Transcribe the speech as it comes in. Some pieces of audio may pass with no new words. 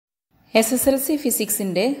SSLC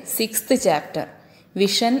ഫിസിക്സിൻ്റെ 6th chapter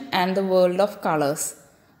vision and the world of colours.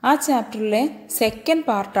 ആ ചാപ്റ്ററിലെ second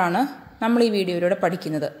പാർട്ടാണ് നമ്മൾ ഈ വീഡിയോയിലൂടെ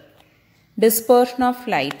പഠിക്കുന്നത്. ഡിസ്പേർഷൻ ഓഫ്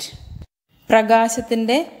ലൈറ്റ്,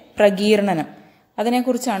 പ്രകാശത്തിൻ്റെ പ്രകീർണനം,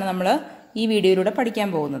 അതിനെക്കുറിച്ചാണ് നമ്മൾ ഈ വീഡിയോയിലൂടെ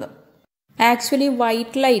പഠിക്കാൻ പോകുന്നത്. ആക്ച്വലി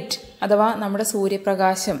വൈറ്റ് ലൈറ്റ് അഥവാ നമ്മുടെ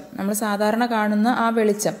സൂര്യപ്രകാശം, നമ്മൾ സാധാരണ കാണുന്ന ആ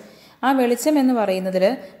വെളിച്ചം എന്ന് പറയുന്നതിൽ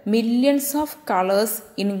മില്യൺസ് ഓഫ് കളേഴ്സ്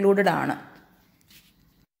ഇൻക്ലൂഡഡ് ആണ്.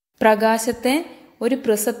 പ്രകാശത്തെ ഒരു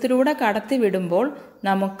പ്രിസത്തിലൂടെ കടത്തി വിടുമ്പോൾ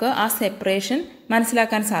നമുക്ക് ആ സെപ്പറേഷൻ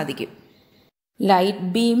മനസ്സിലാക്കാൻ സാധിക്കും. ലൈറ്റ്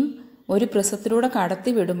ബീം ഒരു പ്രിസത്തിലൂടെ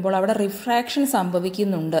കടത്തി വിടുമ്പോൾ അവിടെ റിഫ്രാക്ഷൻ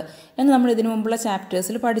സംഭവിക്കുന്നുണ്ട് എന്ന് നമ്മൾ ഇതിനു മുമ്പുള്ള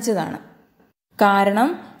ചാപ്റ്റേഴ്സിൽ പഠിച്ചതാണ്.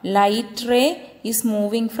 കാരണം light ray is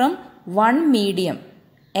moving from one medium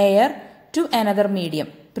air to another medium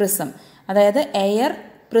prism. അതായത് എയർ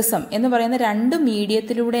പ്രിസം എന്ന് പറയുന്ന രണ്ട്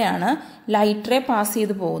മീഡിയത്തിലൂടെയാണ് ലൈറ്റ് റേ പാസ്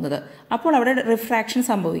ചെയ്തു പോകുന്നത്. അപ്പോൾ അവിടെ റിഫ്രാക്ഷൻ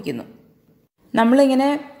സംഭവിക്കുന്നു. നമ്മളിങ്ങനെ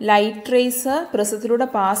ലൈറ്റ് റേസ് പ്രിസത്തിലൂടെ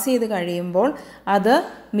പാസ് ചെയ്ത് കഴിയുമ്പോൾ അത്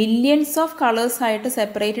മില്യൺസ് ഓഫ് കളേഴ്സായിട്ട്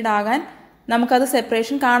സെപ്പറേറ്റഡ് ആകാൻ നമുക്കത്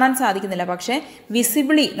സെപ്പറേഷൻ കാണാൻ സാധിക്കുന്നില്ല. പക്ഷേ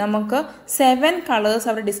വിസിബിളി നമുക്ക് 7 കളേഴ്സ്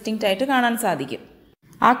അവിടെ ഡിസ്റ്റിങ്ക്റ്റ് ആയിട്ട് കാണാൻ സാധിക്കും.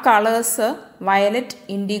 ആ colours violet,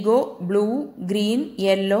 IndiGo, blue, green,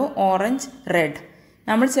 yellow, orange, red.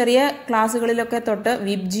 നമ്മൾ ചെറിയ ക്ലാസ്സുകളിലൊക്കെ തൊട്ട്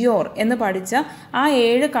വിബ്ജിയോർ എന്ന് പഠിച്ച ആ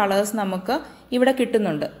 7 കളേഴ്സ് നമുക്ക് ഇവിടെ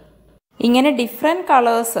കിട്ടുന്നുണ്ട്. ഇങ്ങനെ ഡിഫറെൻറ്റ്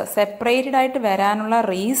കളേഴ്സ് സെപ്പറേറ്റഡ് ആയിട്ട് വരാനുള്ള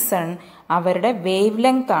റീസൺ അവരുടെ വേവ്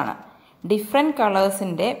ലെങ്ത് ആണ്. ഡിഫറെൻറ്റ്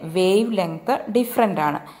കളേഴ്സിൻ്റെ വേവ് ലെങ്ത് ഡിഫറെൻ്റ്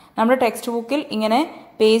ആണ്. നമ്മുടെ ടെക്സ്റ്റ് ബുക്കിൽ ഇങ്ങനെ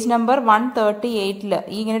പേജ് നമ്പർ 138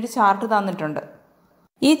 ഇങ്ങനെ ഒരു ചാർട്ട് തന്നിട്ടുണ്ട്.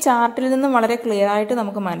 ഈ ചാർട്ടിൽ നിന്നും വളരെ ക്ലിയർ ആയിട്ട്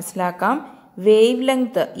നമുക്ക് മനസ്സിലാക്കാം വേവ്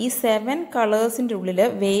ലെങ്ത്, ഈ 7 കളേഴ്സിൻ്റെ ഉള്ളിൽ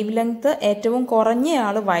വേവ് ലെങ്ത് ഏറ്റവും കുറഞ്ഞ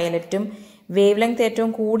ആൾ വയലറ്റും വേവ് ലെങ്ത്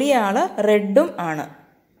ഏറ്റവും കൂടിയ ആൾ റെഡും ആണ്.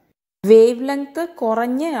 വേവ് ലെങ്ത്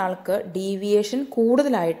കുറഞ്ഞ ആൾക്ക് ഡീവിയേഷൻ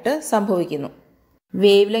കൂടുതലായിട്ട് സംഭവിക്കുന്നു.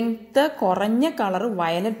 വേവ് ലെങ്ത് കുറഞ്ഞ കളർ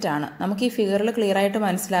വയലറ്റ് ആണ്. നമുക്ക് ഈ ഫിഗറിൽ ക്ലിയർ ആയിട്ട്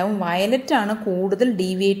മനസ്സിലാവും വയലറ്റ് ആണ് കൂടുതൽ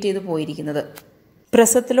ഡീവിയേറ്റ് ചെയ്ത് പോയിരിക്കുന്നത്.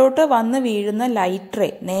 പ്രിസത്തിലോട്ട് വന്ന് വീഴുന്ന ലൈറ്റ് റേ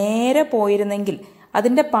നേരെ പോയിരുന്നെങ്കിൽ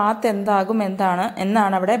അതിൻ്റെ പാത്ത്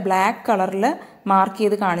എന്നാണ് അവിടെ ബ്ലാക്ക് കളറിൽ മാർക്ക്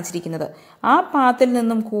ചെയ്ത് കാണിച്ചിരിക്കുന്നത്. ആ പാത്തിൽ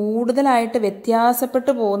നിന്നും കൂടുതലായിട്ട്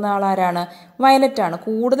വ്യത്യാസപ്പെട്ടു പോകുന്ന ആളാരാണ്? വയലറ്റാണ്.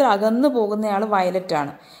 കൂടുതൽ അകന്നു പോകുന്നയാൾ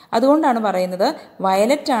വയലറ്റാണ്. അതുകൊണ്ടാണ് പറയുന്നത്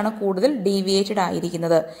വയലറ്റാണ് കൂടുതൽ ഡീവിയേറ്റഡ്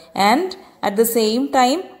ആയിരിക്കുന്നത്. And at the same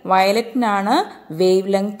time വയലറ്റിനാണ്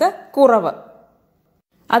wave length കുറവ്.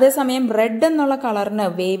 അതേസമയം റെഡ് എന്നുള്ള കളറിന്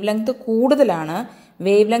വേവ് ലെങ്ത് കൂടുതലാണ്.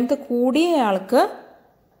 വേവ് ലെങ്ത് കൂടിയ ആൾക്ക്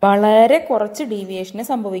വളരെ കുറച്ച് ഡീവിയേഷനെ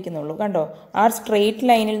സംഭവിക്കുന്നുള്ളൂ. കണ്ടോ, ആ സ്ട്രെയിറ്റ്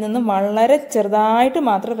ലൈനിൽ നിന്നും വളരെ ചെറുതായിട്ട്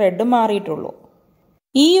മാത്രം റെഡ് മാറിയിട്ടുള്ളൂ.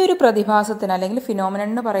 ഈ ഒരു പ്രതിഭാസത്തിന് അല്ലെങ്കിൽ ഫിനോമിനൻ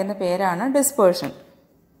എന്ന് പറയുന്ന പേരാണ് ഡിസ്പേർഷൻ.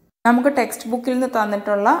 നമുക്ക് ടെക്സ്റ്റ് ബുക്കിൽ നിന്ന്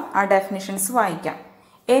തന്നിട്ടുള്ള ആ ഡെഫിനിഷൻസ് വായിക്കാം.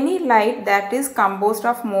 Any light that is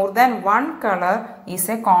composed of more than 1 colour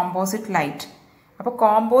is A composite light. അപ്പോൾ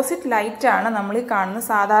കോമ്പോസിറ്റ് ലൈറ്റ് ആണ് നമ്മൾ ഈ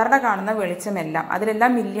സാധാരണ കാണുന്ന വെളിച്ചമെല്ലാം.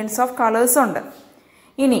 അതിലെല്ലാം മില്യൺസ് ഓഫ് കളേഴ്സ് ഉണ്ട്.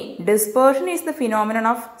 ഇനി dispersion is the phenomenon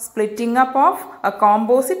of splitting up of A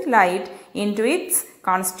composite light in to its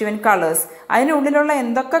constituent colours. അതിനുള്ളിലുള്ള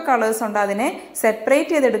എന്തൊക്കെ കളേഴ്സ് ഉണ്ട് അതിനെ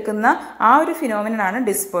സെപ്പറേറ്റ് ചെയ്തെടുക്കുന്ന ആ ഒരു ഫിനോമിനൺ ആണ്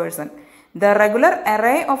dispersion. The regular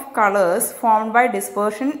array of colours formed by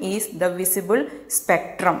dispersion is the visible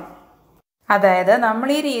spectrum. അതായത്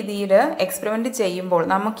നമ്മൾ ഈ രീതിയിൽ എക്സ്പെരിമെൻ്റ് ചെയ്യുമ്പോൾ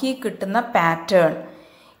നമുക്ക് ഈ കിട്ടുന്ന പാറ്റേൺ,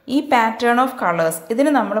 ഈ പാറ്റേൺ ഓഫ് കളേഴ്സ്,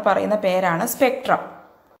 ഇതിന് നമ്മൾ പറയുന്ന പേരാണ് സ്പെക്ട്രം.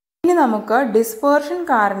 ഇനി നമുക്ക് ഡിസ്പേർഷൻ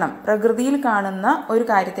കാരണം പ്രകൃതിയിൽ കാണുന്ന ഒരു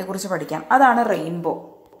കാര്യത്തെക്കുറിച്ച് പഠിക്കാം. അതാണ് റെയിൻബോ.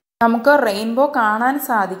 നമുക്ക് റെയിൻബോ കാണാൻ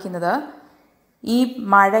സാധിക്കുന്നത് ഈ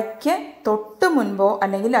മഴയ്ക്ക് തൊട്ട് മുൻപോ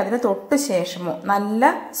അല്ലെങ്കിൽ അതിന് തൊട്ട് ശേഷമോ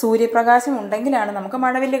നല്ല സൂര്യപ്രകാശം ഉണ്ടെങ്കിലാണ് നമുക്ക്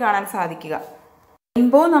മഴവില്ല് കാണാൻ സാധിക്കുക.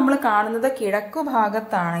 റെയിൻബോ നമ്മൾ കാണുന്നത് കിഴക്കു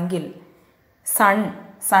ഭാഗത്താണെങ്കിൽ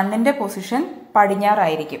സണ്ണിൻ്റെ പൊസിഷൻ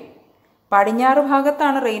പടിഞ്ഞാറായിരിക്കും. പടിഞ്ഞാറ്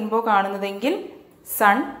ഭാഗത്താണ് റെയിൻബോ കാണുന്നതെങ്കിൽ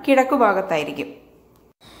സൺ കിഴക്കു ഭാഗത്തായിരിക്കും.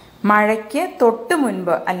 മഴയ്ക്ക് തൊട്ട്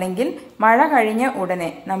മുൻപ് അല്ലെങ്കിൽ മഴ കഴിഞ്ഞ ഉടനെ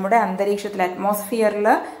നമ്മുടെ അന്തരീക്ഷത്തിൽ അറ്റ്മോസ്ഫിയറിൽ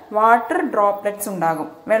വാട്ടർ ഡ്രോപ്ലെറ്റ്സ് ഉണ്ടാകും,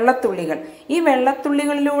 വെള്ളത്തുള്ളികൾ. ഈ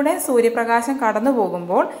വെള്ളത്തുള്ളികളിലൂടെ സൂര്യപ്രകാശം കടന്നു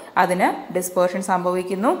പോകുമ്പോൾ അതിന് ഡിസ്പേർഷൻ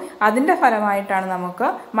സംഭവിക്കുന്നു. അതിൻ്റെ ഫലമായിട്ടാണ് നമുക്ക്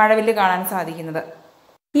മഴവില്ല് കാണാൻ സാധിക്കുന്നത്.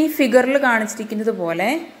 ഈ ഫിഗറിൽ കാണിച്ചിരിക്കുന്നത് പോലെ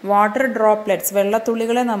വാട്ടർ ഡ്രോപ്ലെറ്റ്സ്,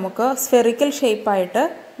 വെള്ളത്തുള്ളികളെ നമുക്ക് സ്ഫെറിക്കൽ ഷേപ്പായിട്ട്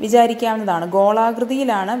വിചാരിക്കാവുന്നതാണ്.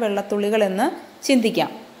 ഗോളാകൃതിയിലാണ് വെള്ളത്തുള്ളികൾ എന്ന്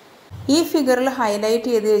ചിന്തിക്കാം. ഈ ഫിഗറിൽ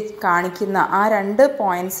ഹൈലൈറ്റ് ചെയ്ത് കാണിക്കുന്ന ആ 2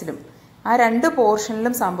 പോയിൻറ്റ്സിലും ആ 2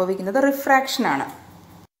 പോർഷനിലും സംഭവിക്കുന്നത് റിഫ്രാക്ഷനാണ്.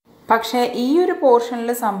 പക്ഷേ ഈ ഒരു പോർഷനിൽ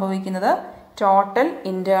സംഭവിക്കുന്നത് ടോട്ടൽ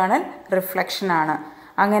ഇൻറ്റേർണൽ റിഫ്ലക്ഷനാണ്.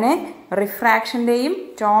 അങ്ങനെ റിഫ്രാക്ഷൻ്റെയും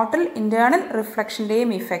ടോട്ടൽ ഇൻറ്റേർണൽ റിഫ്ലക്ഷൻ്റെയും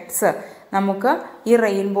ഇഫക്ട്സ് നമുക്ക് ഈ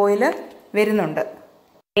റെയിൻബോയിൽ വരുന്നുണ്ട്.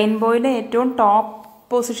 റെയിൻബോയിലെ ഏറ്റവും ടോപ്പ്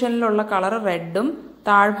പൊസിഷനിലുള്ള കളർ റെഡും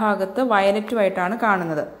താഴ്ഭാഗത്ത് വയലറ്റുമായിട്ടാണ്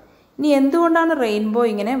കാണുന്നത്. ഇനി എന്തുകൊണ്ടാണ് റെയിൻബോ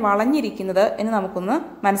ഇങ്ങനെ വളഞ്ഞിരിക്കുന്നത് എന്ന് നമുക്കൊന്ന്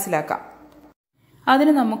മനസ്സിലാക്കാം.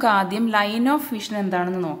 അതിന് നമുക്ക് ആദ്യം ലൈൻ ഓഫ് വിഷൻ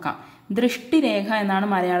എന്താണെന്ന് നോക്കാം. ദൃഷ്ടിരേഖ എന്നാണ്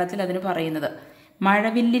മലയാളത്തിൽ അതിന് പറയുന്നത്.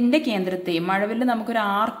 മഴവില്ലിൻ്റെ കേന്ദ്രത്തെയും, മഴവില്ല് നമുക്കൊരു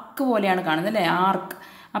ആർക്ക് പോലെയാണ് കാണുന്നത് അല്ലേ, ആർക്ക്.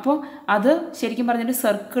 അപ്പോൾ അത് ശരിക്കും പറഞ്ഞിട്ട്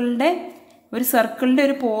സർക്കിളിൻ്റെ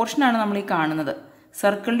ഒരു പോർഷനാണ് നമ്മൾ ഈ കാണുന്നത്.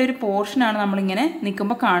 സർക്കിളിൻ്റെ ഒരു പോർഷനാണ് നമ്മളിങ്ങനെ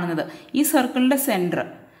നിൽക്കുമ്പോൾ കാണുന്നത്. ഈ സർക്കിളിൻ്റെ സെൻറ്റർ,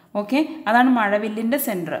 ഓക്കെ, അതാണ് മഴവില്ലിൻ്റെ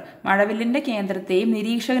സെൻറ്റർ. മഴവില്ലിൻ്റെ കേന്ദ്രത്തെയും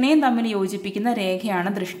നിരീക്ഷകനെയും തമ്മിൽ യോജിപ്പിക്കുന്ന രേഖയാണ്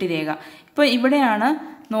ദൃഷ്ടിരേഖ. ഇപ്പോൾ ഇവിടെയാണ്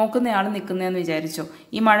നോക്കുന്നയാൾ നിൽക്കുന്നതെന്ന് വിചാരിച്ചോ.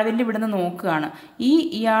 ഈ മഴവില്ല് ഇവിടുന്ന് നോക്കുകയാണ്.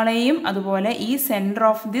 ഇയാളെയും അതുപോലെ ഈ സെൻറ്റർ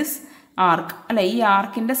ഓഫ് ദിസ് ആർക്ക് അല്ലെ, ഈ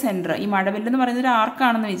ആർക്കിൻ്റെ സെൻറ്റർ, ഈ മഴവില്ലെന്ന് പറയുന്നത് ഒരു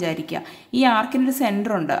ആർക്കാണെന്ന് വിചാരിക്കുക. ഈ ആർക്കിൻ്റെ ഒരു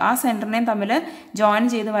സെൻറ്റർ ഉണ്ട്. ആ സെൻറ്ററിനെയും തമ്മിൽ ജോയിൻ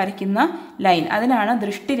ചെയ്ത് വരയ്ക്കുന്ന ലൈൻ, അതിനാണ്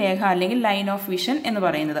ദൃഷ്ടിരേഖ അല്ലെങ്കിൽ ലൈൻ ഓഫ് വിഷൻ എന്ന്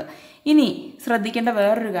പറയുന്നത്. ഇനി ശ്രദ്ധിക്കേണ്ട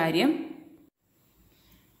വേറൊരു കാര്യം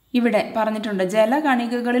ഇവിടെ പറഞ്ഞിട്ടുണ്ട്.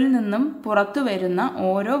 ജലകണികകളിൽ നിന്നും പുറത്തു വരുന്ന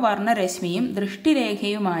ഓരോ വർണ്ണരശ്മിയും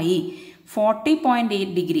ദൃഷ്ടിരേഖയുമായി 40.8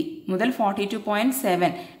 ഡിഗ്രി മുതൽ 42.7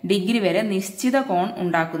 ഡിഗ്രി വരെ നിശ്ചിത കോൺ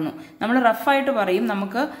ഉണ്ടാക്കുന്നു. നമ്മൾ റഫായിട്ട് പറയും,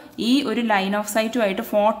 നമുക്ക് ഈ ഒരു ലൈൻ ഓഫ് സൈറ്റുമായിട്ട്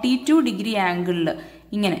 42 ഡിഗ്രി ആംഗിളിൽ,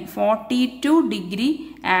 ഇങ്ങനെ 42 ഡിഗ്രി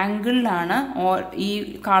ആംഗിളിലാണ് ഈ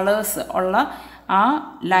കളേഴ്സ് ഉള്ള ആ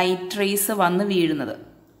ലൈറ്റ് റേസ് വന്ന് വീഴുന്നത്.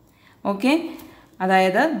 ഓക്കെ,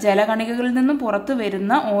 അതായത് ജലകണികകളിൽ നിന്നും പുറത്തു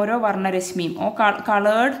വരുന്ന ഓരോ വർണ്ണരശ്മിയും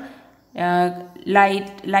കളേർഡ്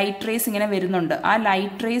ലൈറ്റ് റേസ് ഇങ്ങനെ വരുന്നുണ്ട്. ആ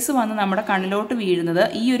ലൈറ്റ് റേസ് വന്ന് നമ്മുടെ കണ്ണിലോട്ട് വീഴുന്നത്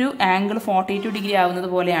ഈ ഒരു ആംഗിൾ 42 ഡിഗ്രി ആവുന്നത്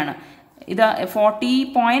പോലെയാണ്. ഇത്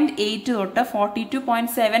 40.8 തൊട്ട്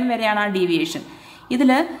 42.7 വരെയാണ് ആ ഡീവിയേഷൻ.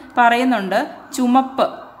 ഇതിൽ പറയുന്നുണ്ട് ചുമപ്പ്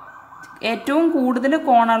ഏറ്റവും കൂടുതൽ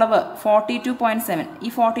കോണളവ് 42.7. ഈ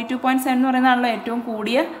 42.7 എന്ന് പറയുന്നതാണല്ലോ ഏറ്റവും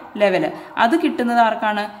കൂടിയ ലെവല്. അത് കിട്ടുന്നത്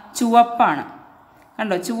ആർക്കാണ്? ചുവപ്പാണ്.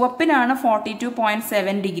 കണ്ടോ, ചുവപ്പിനാണ്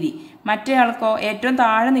 42.7 ഡിഗ്രി. മറ്റേ ആൾക്കോ, ഏറ്റവും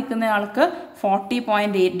താഴെ നിൽക്കുന്ന ആൾക്ക്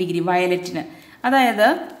 40.8 ഡിഗ്രി വയലറ്റിന്. അതായത്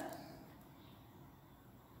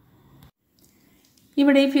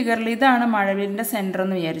ഇവിടെ ഈ ഫിഗറിൽ ഇതാണ് മഴവില്ലിൻ്റെ സെൻറ്റർ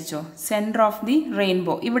എന്ന് വിചാരിച്ചോ. സെൻറ്റർ ഓഫ് ദി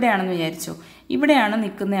റെയിൻബോ ഇവിടെയാണെന്ന് വിചാരിച്ചോ. ഇവിടെയാണ്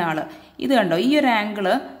നിൽക്കുന്ന ആൾ. ഇത് കണ്ടോ, ഈ ഒരു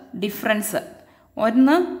ആംഗിള് ഡിഫറൻസ്,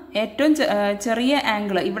 ഒന്ന് ഏറ്റവും ചെറിയ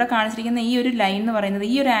ആംഗിൾ ഇവിടെ കാണിച്ചിരിക്കുന്ന ഈ ഒരു ലൈൻ എന്ന് പറയുന്നത്,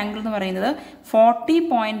 ഈ ഒരു ആംഗിൾ എന്ന് പറയുന്നത്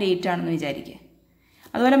 40.8 ആണെന്ന് വിചാരിക്കുക.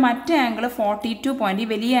 അതുപോലെ മറ്റേ ആംഗിൾ 42 ഈ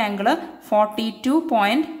വലിയ ആംഗിൾ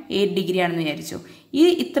 42.8 ഡിഗ്രി ആണെന്ന് വിചാരിച്ചു. ഈ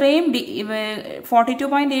ഇത്രയും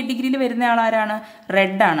 42.8 ഡിഗ്രിയിൽ വരുന്ന ആളാരാണ്?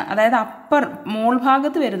 റെഡാണ്. അതായത് മോൾ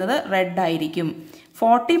ഭാഗത്ത് വരുന്നത് റെഡ് ആയിരിക്കും.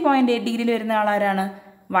 40.8 ഡിഗ്രിയിൽ വരുന്ന ആളാരാണ്?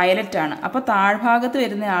 വയലറ്റ് ആണ്. അപ്പോൾ താഴ്ഭാഗത്ത്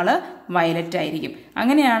വരുന്ന ആൾ വയലറ്റ് ആയിരിക്കും.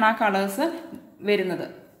 അങ്ങനെയാണ് ആ കളേഴ്സ് വരുന്നത്.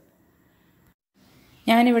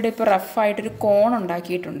 ഞാനിവിടെ ഇപ്പോൾ റഫായിട്ടൊരു കോൺ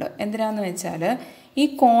ഉണ്ടാക്കിയിട്ടുണ്ട്. എന്തിനാന്ന് വെച്ചാൽ ഈ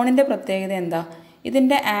കോണിൻ്റെ പ്രത്യേകത എന്താ?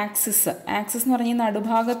 ഇതിൻ്റെ ആക്സിസ് എന്ന് പറഞ്ഞാൽ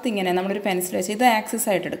നടുഭാഗത്ത് ഇങ്ങനെ നമ്മളൊരു പെൻസിൽ വെച്ച് ഇത് ആക്സിസ്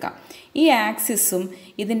ആയിട്ട് എടുക്കാം. ഈ ആക്സിസും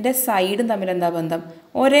ഇതിൻ്റെ സൈഡും തമ്മിൽ എന്താ ബന്ധം?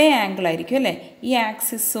 ഒരേ ആംഗിൾ ആയിരിക്കും അല്ലേ? ഈ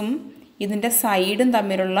ആക്സിസും ഇതിൻ്റെ സൈഡും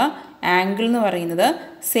തമ്മിലുള്ള ആംഗിൾ എന്ന് പറയുന്നത്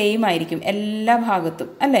സെയിം ആയിരിക്കും എല്ലാ ഭാഗത്തും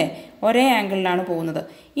അല്ലേ? ഒരേ ആംഗിളിലാണ് പോകുന്നത്.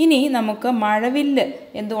 ഇനി നമുക്ക് മഴവില്ല്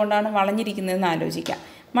എന്തുകൊണ്ടാണ് വളഞ്ഞിരിക്കുന്നതെന്ന് ആലോചിക്കാം.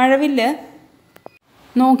 മഴവില്ല്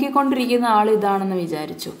നോക്കിക്കൊണ്ടിരിക്കുന്ന ആൾ ഇതാണെന്ന്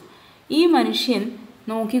വിചാരിച്ചു. ഈ മനുഷ്യൻ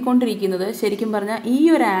നോക്കിക്കൊണ്ടിരിക്കുന്നത് ശരിക്കും പറഞ്ഞാൽ ഈ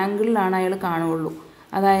ഒരു ആംഗിളിലാണ് അയാൾ കാണുകയുള്ളൂ.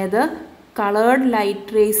 അതായത് കളേർഡ്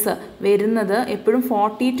ലൈറ്റ് റേസ് വരുന്നത് എപ്പോഴും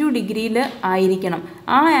 42 ഡിഗ്രിയിൽ ആയിരിക്കണം.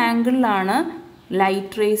 ആ ആംഗിളിലാണ്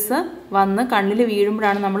ലൈറ്റ് റേസ് വന്ന് കണ്ണിൽ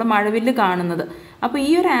വീഴുമ്പോഴാണ് നമ്മൾ മഴവില്ല് കാണുന്നത്. അപ്പോൾ ഈ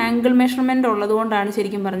ഒരു ആംഗിൾ മെഷർമെൻ്റ് ഉള്ളത് കൊണ്ടാണ്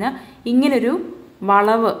ശരിക്കും പറഞ്ഞാൽ ഇങ്ങനൊരു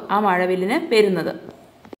വളവ് ആ മഴവില്ലിന് വരുന്നത്.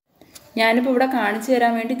 ഞാനിപ്പോൾ ഇവിടെ കാണിച്ചു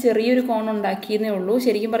തരാൻ വേണ്ടി ചെറിയൊരു കോൺ ഉണ്ടാക്കിയെന്നേ ഉള്ളൂ.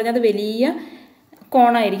 ശരിക്കും പറഞ്ഞാൽ അത് വലിയ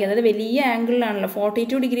കോണായിരിക്കും. അതായത് വലിയ ആംഗിളിലാണല്ലോ,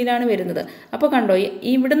 42 ഡിഗ്രിയിലാണ് വരുന്നത്. അപ്പോൾ കണ്ടോ,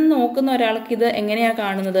 ഇവിടെ നിന്ന് നോക്കുന്ന ഒരാൾക്ക് ഇത് എങ്ങനെയാണ്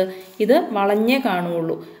കാണുന്നത്? ഇത് വളഞ്ഞേ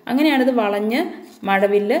കാണുകയുള്ളൂ. അങ്ങനെയാണ് ഇത് വളഞ്ഞ്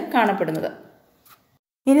മഴവില്ല് കാണപ്പെടുന്നത്.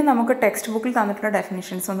 ഇനി നമുക്ക് ടെക്സ്റ്റ് ബുക്കിൽ തന്നിട്ടുള്ള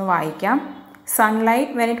ഡെഫിനിഷൻസ് ഒന്ന് വായിക്കാം.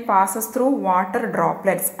 Sunlight when it passes through water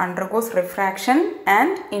droplets undergoes refraction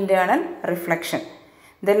and internal reflection.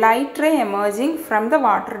 The light ray emerging from the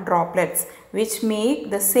water droplets which make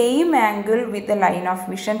the same angle with the line of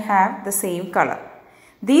vision have the same color.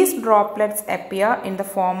 These droplets appear in the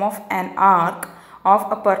form of an arc of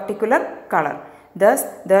a particular color. Thus,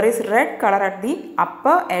 there is red color at the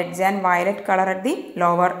upper edge and violet color at the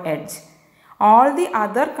lower edge. All the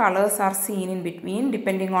other colors are seen in between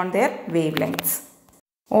depending on their wavelengths.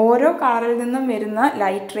 ഓരോ കളറിൽ നിന്നും വരുന്ന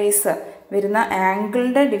light rays വരുന്ന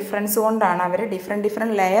ആംഗിളിൻ്റെ difference കൊണ്ടാണ് അവർ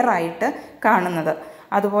different layer ആയിട്ട് കാണുന്നത്.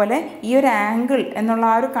 അതുപോലെ ഈ ഒരു ആംഗിൾ എന്നുള്ള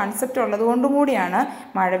ആ ഒരു കൺസെപ്റ്റ് ഉള്ളത് കൊണ്ടും കൂടിയാണ്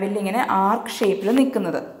മഴവില്ല് ഇങ്ങനെ ആർക്ക് ഷേപ്പിൽ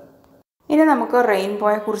നിൽക്കുന്നത്. ഇനി നമുക്ക്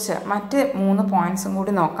റെയിൻബോയെക്കുറിച്ച് മറ്റ് 3 പോയിൻറ്റ്സും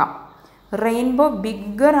കൂടി നോക്കാം. റെയിൻബോ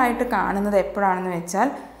ബിഗ്ഗർ ആയിട്ട് കാണുന്നത് എപ്പോഴാണെന്ന് വെച്ചാൽ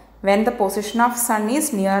when the position of sun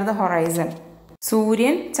is near the horizon.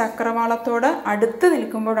 സൂര്യൻ ചക്രവാളത്തോട് അടുത്ത്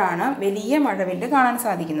നിൽക്കുമ്പോഴാണ് വലിയ മഴവില്ല് കാണാൻ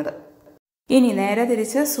സാധിക്കുന്നത്. ഇനി നേരെ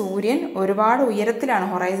തിരിച്ച് സൂര്യൻ ഒരുപാട് ഉയരത്തിലാണ്,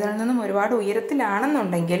 ഹൊറൈസണിൽ നിന്നും ഒരുപാട്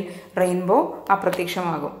ഉയരത്തിലാണെന്നുണ്ടെങ്കിൽ റെയിൻബോ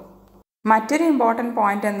അപ്രത്യക്ഷമാകും. മറ്റൊരു ഇമ്പോർട്ടൻറ്റ്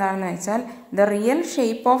പോയിന്റ് എന്താണെന്ന് വെച്ചാൽ the real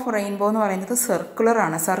shape of rainbow എന്ന് പറയുന്നത്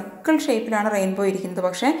സർക്കുലറാണ്. സർക്കിൾ ഷേപ്പിലാണ് റെയിൻബോ ഇരിക്കുന്നത്.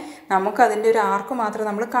 പക്ഷേ നമുക്കതിൻ്റെ ഒരു ആർക്ക് മാത്രമേ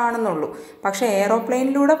നമ്മൾ കാണുന്നുള്ളൂ. പക്ഷേ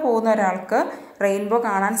എയ്റോപ്ലെയിനിലൂടെ പോകുന്ന ഒരാൾക്ക് റെയിൻബോ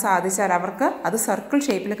കാണാൻ സാധിച്ചാൽ അവർക്ക് അത് സർക്കിൾ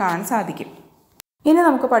ഷേപ്പിൽ കാണാൻ സാധിക്കും. ഇനി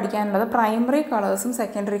നമുക്ക് പഠിക്കാനുള്ളത് പ്രൈമറി കളേഴ്സും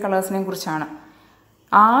സെക്കൻഡറി കളേഴ്സിനെ കുറിച്ചാണ്.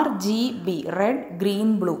 RGB റെഡ്, ഗ്രീൻ,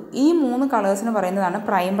 ബ്ലൂ ഈ 3 കളേഴ്സിന് പറയുന്നതാണ്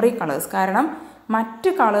പ്രൈമറി കളേഴ്സ്. കാരണം മറ്റ്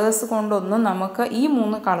കളേഴ്സ് കൊണ്ടൊന്നും നമുക്ക് ഈ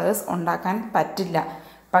 3 കളേഴ്സ് ഉണ്ടാക്കാൻ പറ്റില്ല.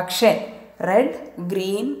 പക്ഷേ റെഡ്,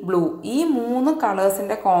 ഗ്രീൻ, ബ്ലൂ ഈ 3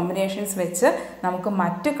 കളേഴ്സിൻ്റെ കോമ്പിനേഷൻസ് വെച്ച് നമുക്ക്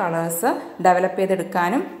മറ്റ് കളേഴ്സ് ഡെവലപ്പ്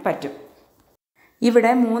ചെയ്തെടുക്കാനും പറ്റും.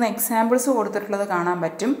 ഇവിടെ 3 എക്സാമ്പിൾസ് കൊടുത്തിട്ടുള്ളത് കാണാൻ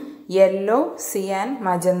പറ്റും. യെല്ലോ, സിയാൻ,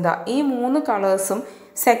 മജന്ത ഈ 3 കളേഴ്സും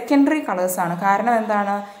സെക്കൻഡറി കളേഴ്സാണ്. കാരണം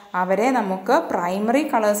എന്താണ്, അവരെ നമുക്ക് പ്രൈമറി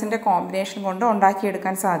കളേഴ്സിൻ്റെ കോമ്പിനേഷൻ കൊണ്ട്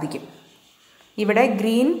ഉണ്ടാക്കിയെടുക്കാൻ സാധിക്കും. ഇവിടെ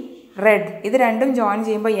ഗ്രീൻ, റെഡ് ഇത് രണ്ടും ജോയിൻ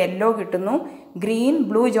ചെയ്യുമ്പോൾ യെല്ലോ കിട്ടുന്നു. ഗ്രീൻ,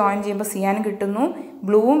 ബ്ലൂ ജോയിൻ ചെയ്യുമ്പോൾ സിയാൻ കിട്ടുന്നു.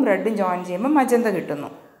 ബ്ലൂവും റെഡും ജോയിൻ ചെയ്യുമ്പോൾ മജന്ത കിട്ടുന്നു.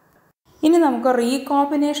 ഇനി നമുക്ക്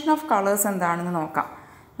റീകോമ്പിനേഷൻ ഓഫ് കളേഴ്സ് എന്താണെന്ന് നോക്കാം.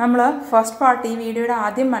 നമ്മൾ ഫസ്റ്റ് പാർട്ട് ഈ വീഡിയോയുടെ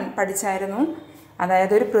ആദ്യം പഠിച്ചായിരുന്നു.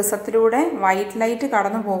 അതായത് ഒരു പ്രിസത്തിലൂടെ വൈറ്റ് ലൈറ്റ്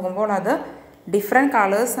കടന്നു പോകുമ്പോൾ അത് ഡിഫറെൻറ്റ്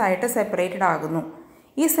കളേഴ്സായിട്ട് സെപ്പറേറ്റഡ് ആകുന്നു.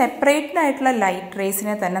 ഈ സെപ്പറേറ്റഡ് ആയിട്ടുള്ള ലൈറ്റ്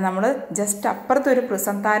റേസിനെ തന്നെ നമ്മൾ ജസ്റ്റ് അപ്പുറത്ത് ഒരു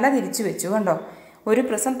പ്രിസം തല തിരിച്ചു വെച്ചു. കണ്ടോ, ഒരു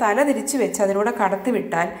പ്രിസം തല തിരിച്ചു വെച്ച് അതിലൂടെ കടത്തി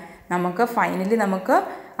വിട്ടാൽ നമുക്ക് ഫൈനലി നമുക്ക്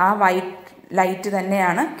ആ വൈറ്റ് ലൈറ്റ്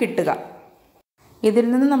തന്നെയാണ് കിട്ടുക. ഇതിൽ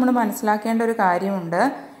നിന്ന് നമ്മൾ മനസ്സിലാക്കേണ്ട ഒരു കാര്യമുണ്ട്.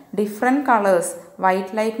 ഡിഫറെൻറ്റ് കളേഴ്സ്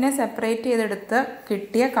വൈറ്റ് ലൈറ്റിനെ സെപ്പറേറ്റ് ചെയ്തെടുത്ത്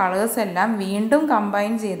കിട്ടിയ കളേഴ്സ് എല്ലാം വീണ്ടും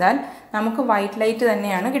കമ്പൈൻ ചെയ്താൽ നമുക്ക് വൈറ്റ് ലൈറ്റ്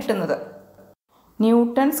തന്നെയാണ് കിട്ടുന്നത്.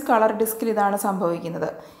 ന്യൂട്ടൺസ് കളർ ഡിസ്കിൽ ഇതാണ് സംഭവിക്കുന്നത്.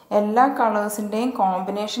 എല്ലാ കളേഴ്സിൻ്റെയും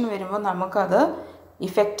കോമ്പിനേഷൻ വരുമ്പോൾ നമുക്കത്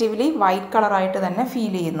ഇഫക്റ്റീവ്ലി വൈറ്റ് കളറായിട്ട് തന്നെ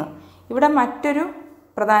ഫീൽ ചെയ്യുന്നു. ഇവിടെ മറ്റൊരു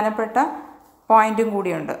പ്രധാനപ്പെട്ട പോയിൻറ്റും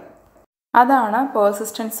കൂടിയുണ്ട്. അതാണ്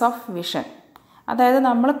പെർസിസ്റ്റൻസ് ഓഫ് വിഷൻ. അതായത്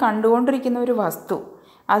നമ്മൾ കണ്ടുകൊണ്ടിരിക്കുന്ന ഒരു വസ്തു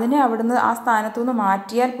അതിനെ അവിടുന്ന് ആ സ്ഥാനത്തുനിന്ന്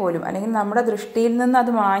മാറ്റിയാൽ പോലും, അല്ലെങ്കിൽ നമ്മുടെ ദൃഷ്ടിയിൽ നിന്ന്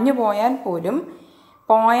അത് മാഞ്ഞു പോയാൽ പോലും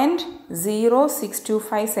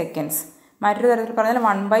 0.0625 സെക്കൻഡ്സ്, മറ്റൊരു തരത്തിൽ പറഞ്ഞാൽ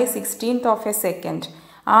 1/16th ഓഫ് എ സെക്കൻഡ്,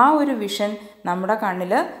 ആ ഒരു വിഷൻ നമ്മുടെ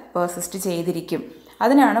കണ്ണിൽ പെർസിസ്റ്റ് ചെയ്തിരിക്കും.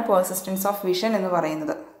 അതിനാണ് പെർസിസ്റ്റൻസ് ഓഫ് വിഷൻ എന്ന്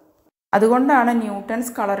പറയുന്നത്. അതുകൊണ്ടാണ്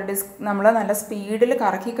ന്യൂട്ടൺസ് കളർ ഡിസ്ക് നമ്മൾ നല്ല സ്പീഡിൽ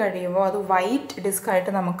കറക്കി കഴിയുമ്പോൾ അത് വൈറ്റ് ഡിസ്ക്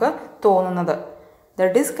ആയിട്ട് നമുക്ക് തോന്നുന്നത്. The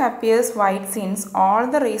disk appears white since all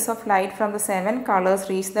the rays of light from the 7 colors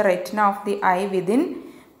reach the retina of the eye within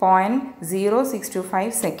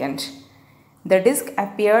 0.0625 seconds. The disk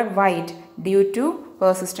appeared white due to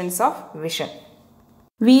persistence of vision.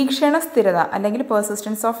 വീക്ഷണ സ്ഥിരത അല്ലെങ്കിൽ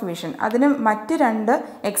persistence of vision, അതിന് മറ്റ് 2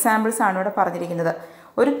 examples ആണ് ഇവിടെ പറഞ്ഞിരിക്കുന്നത്.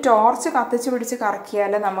 ഒരു torch കത്തിച്ച് പിടിച്ച്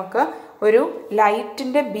കറക്കിയാൽ നമുക്ക് ഒരു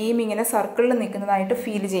ലൈറ്റിൻ്റെ ബീം ഇങ്ങനെ സർക്കിളിൽ നിൽക്കുന്നതായിട്ട്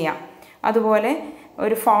ഫീൽ ചെയ്യാം. അതുപോലെ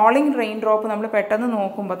ഒരു ഫാളിംഗ് റെയിൻ ഡ്രോപ്പ് നമ്മൾ പെട്ടെന്ന്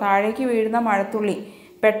നോക്കുമ്പോൾ, താഴേക്ക് വീഴുന്ന മഴത്തുള്ളി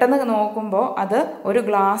പെട്ടെന്ന് നോക്കുമ്പോൾ അത് ഒരു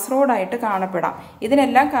ഗ്ലാസ് റോഡായിട്ട് കാണപ്പെടാം.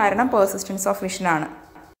 ഇതിനെല്ലാം കാരണം പെർസിസ്റ്റൻസ് ഓഫ് വിഷനാണ്.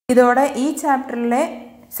 ഇതോടെ ഈ ചാപ്റ്ററിലെ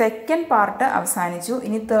സെക്കൻഡ് പാർട്ട് അവസാനിച്ചു.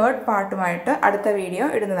 ഇനി തേർഡ് പാർട്ടുമായിട്ട് അടുത്ത വീഡിയോ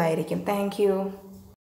ഇടുന്നതായിരിക്കും. താങ്ക്